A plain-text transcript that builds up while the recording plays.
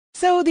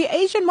So the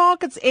Asian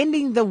markets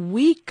ending the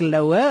week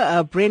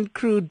lower, Brent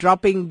Crude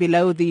dropping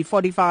below the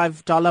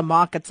 $45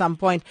 mark at some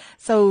point.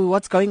 So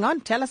what's going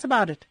on? Tell us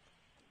about it.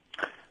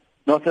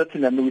 No,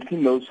 certainly. I mean, we've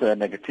seen those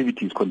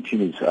negativities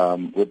continues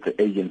with the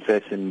Asian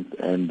session,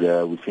 and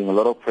we're seeing a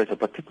lot of pressure,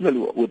 particularly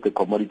with the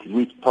commodities.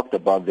 We've talked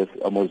about this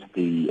almost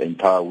the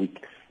entire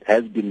week. It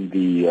has been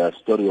the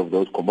story of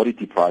those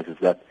commodity prices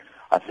that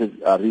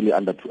are really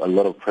under a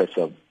lot of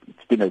pressure.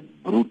 It's been a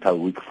brutal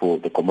week for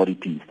the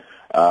commodities.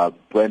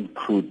 Brent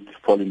Crude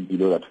falling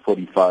below that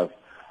 $45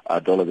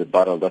 a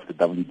barrel. That's the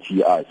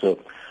WTI. So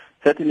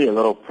certainly a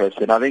lot of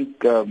pressure. And I think,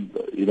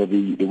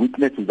 the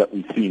weaknesses that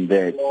we've seen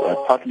there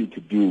are partly to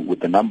do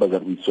with the numbers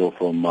that we saw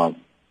from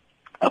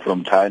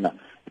China.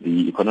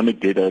 The economic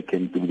data that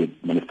came through, the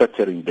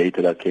manufacturing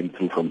data that came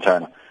through from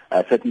China,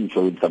 certainly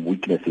showing some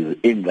weaknesses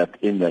in that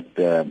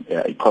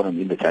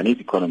economy, in the Chinese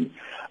economy.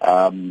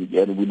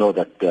 And we know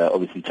that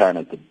obviously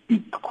China is a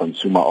big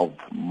consumer of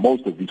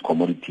most of these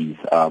commodities.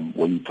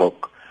 When you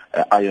talk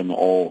iron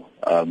ore,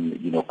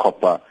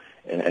 copper,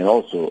 and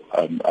also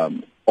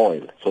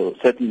oil. So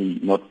certainly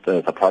not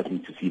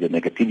surprising to see the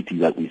negativity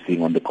that we're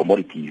seeing on the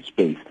commodity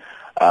space.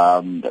 It's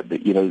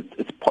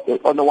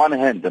on the one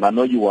hand, and I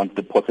know you want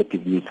the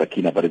positive news,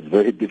 Sakina, but it's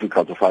very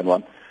difficult to find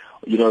one.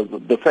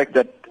 The fact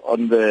that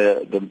on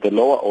the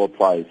lower oil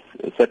price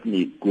is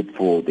certainly good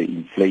for the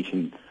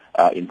inflation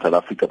in South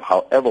Africa.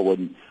 However,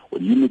 when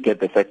you look at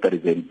the fact that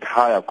it's the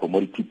entire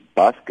commodity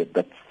basket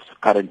that's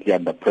currently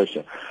under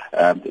pressure,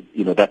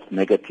 that's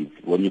negative.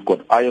 When you've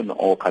got iron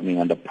ore coming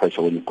under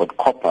pressure, when you've got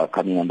copper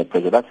coming under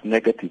pressure, that's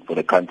negative for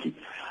the country,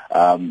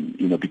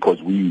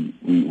 because we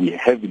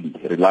heavily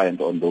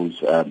reliant on those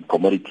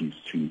commodities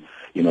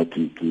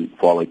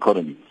for our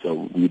economy.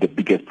 So we're the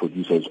biggest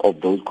producers of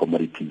those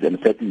commodities, and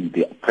certainly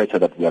the pressure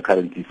that we are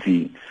currently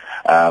seeing,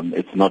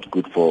 it's not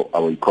good for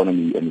our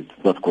economy, and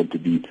it's not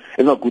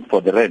good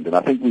for the rand. And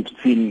I think we've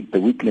seen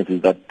the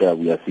weaknesses that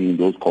we are seeing,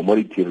 those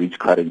commodity-rich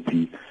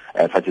currencies,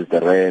 such as the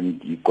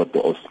rand. You've got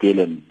the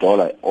Australian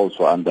dollar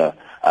also under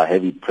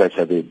heavy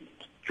pressure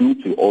due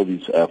to all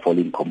these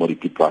falling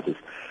commodity prices.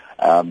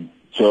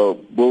 So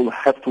we'll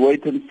have to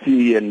wait and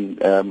see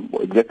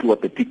exactly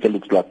what the picture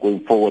looks like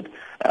going forward.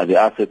 There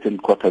are certain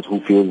quarters who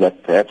feel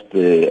that perhaps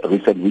the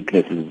recent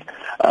weaknesses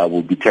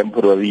will be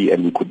temporary,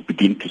 and we could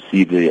begin to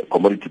see the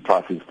commodity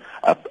prices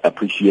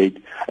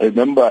appreciate. I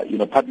remember,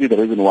 partly the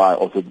reason why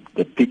also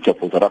the picture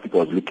for South Africa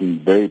was looking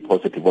very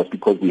positive was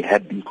because we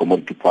had these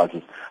commodity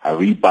prices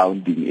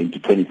rebounding into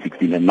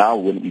 2016, and now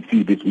when we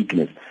see this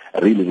weakness,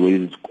 really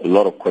raises a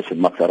lot of question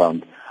marks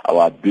around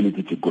our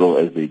ability to grow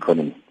as the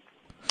economy.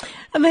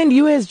 And then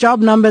U.S. job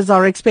numbers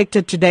are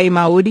expected today,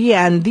 Maudi,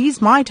 and these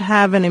might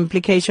have an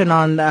implication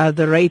on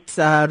the rates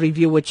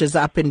review, which is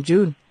up in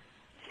June.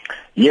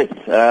 Yes,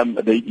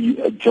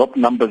 the job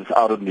numbers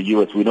out in the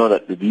U.S., we know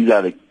that these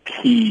are the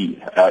key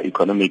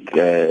economic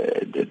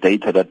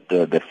data that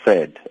the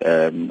Fed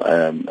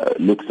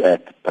looks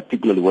at,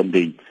 particularly when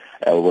they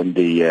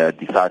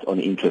decide on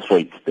interest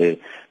rates. They've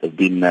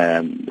been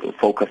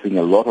focusing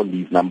a lot on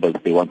these numbers.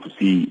 They want to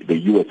see the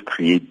U.S.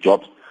 create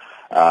jobs.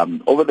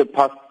 Over the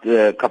past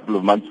couple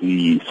of months,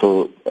 we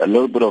saw a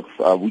little bit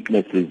of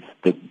weaknesses.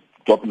 The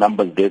job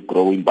numbers, they're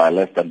growing by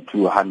less than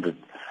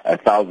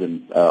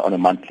 200,000 on a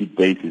monthly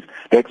basis.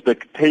 The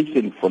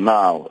expectation for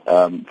now,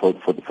 for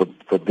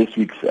this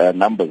week's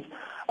numbers,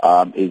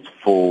 is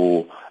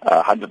for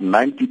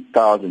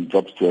 190,000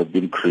 jobs to have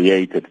been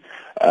created.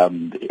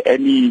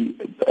 Any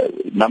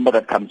number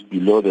that comes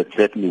below that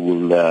certainly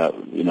will,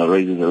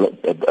 raises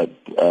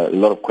a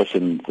lot of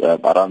questions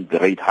around the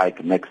rate hike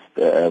in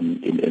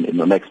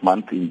the next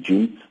month in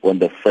June when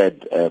the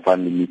Fed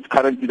finally meets.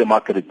 Currently, the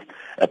market is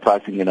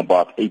pricing in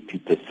about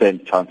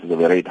 80% chances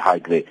of a rate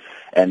hike there.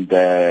 And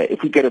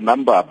if we get a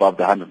number above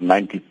the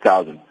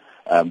 190,000,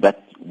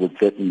 that would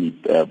certainly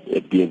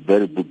be a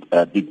very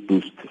big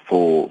boost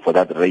for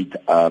that rate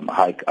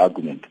hike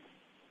argument.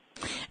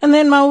 And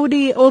then,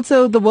 Maudi,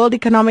 also the World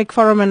Economic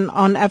Forum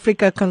on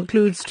Africa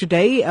concludes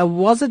today.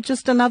 Was it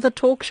just another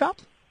talk shop?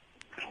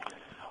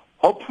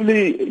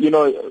 Hopefully,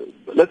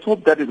 let's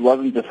hope that it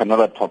wasn't just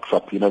another talk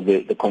shop.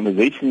 The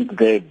conversations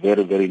there are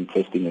very, very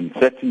interesting, and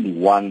certainly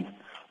one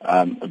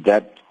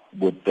that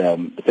would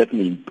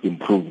certainly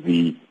improve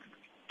the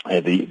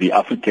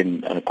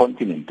African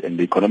continent and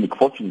the economic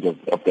fortunes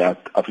of the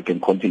African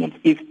continent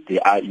if they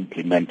are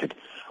implemented.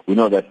 We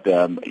know that,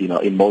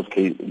 in most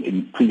cases,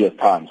 in previous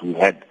times, we've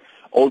had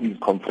all these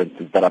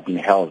conferences that have been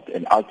held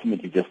and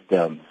ultimately just,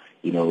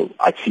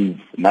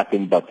 achieve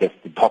nothing but just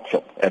the talk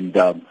shop. And,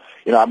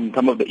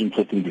 some of the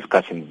interesting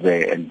discussions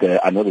there. And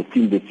I know the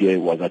theme this year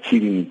was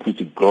achieving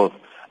inclusive growth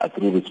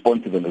through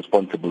responsive and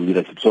responsible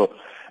leadership. So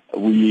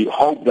we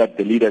hope that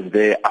the leaders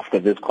there after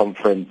this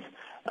conference,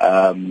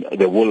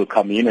 they will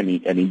come in and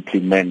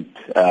implement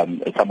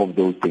some of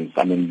those things.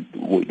 I mean,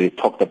 they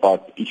talked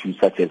about issues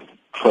such as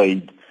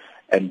trade,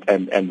 and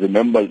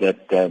remember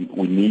that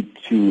we need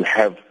to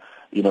have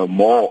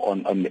more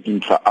on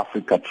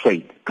intra-Africa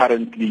trade.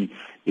 Currently,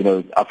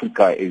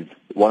 Africa is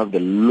one of the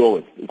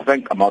lowest, it's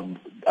ranked among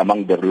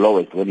the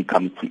lowest when it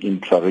comes to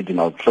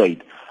intra-regional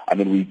trade. I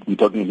mean, we're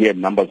talking here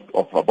numbers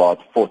of about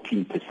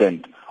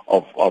 14%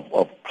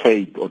 of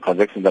trade or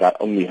transactions that are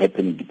only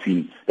happening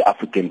between the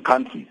African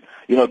countries.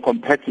 You know,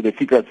 compared to the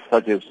figures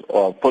such as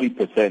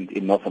 40%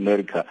 in North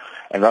America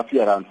and roughly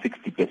around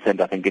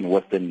 60%, I think, in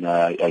Western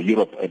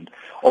Europe, and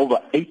over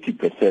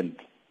 80%.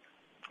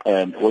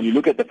 When you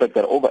look at the fact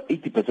that over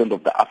 80%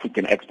 of the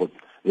African exports,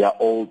 they are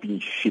all being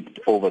shipped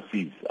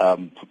overseas,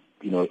 to,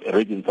 you know,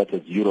 regions such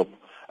as Europe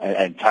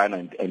and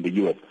China and the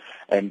U.S.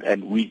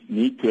 And we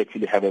need to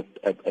actually have a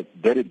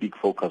very big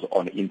focus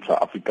on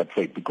intra-Africa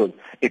trade, because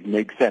it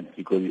makes sense,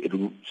 because it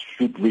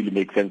should really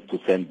make sense to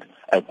send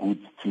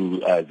goods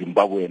to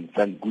Zimbabwe and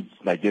send goods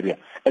to Nigeria,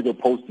 as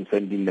opposed to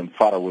sending them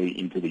far away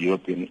into the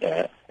European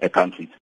countries.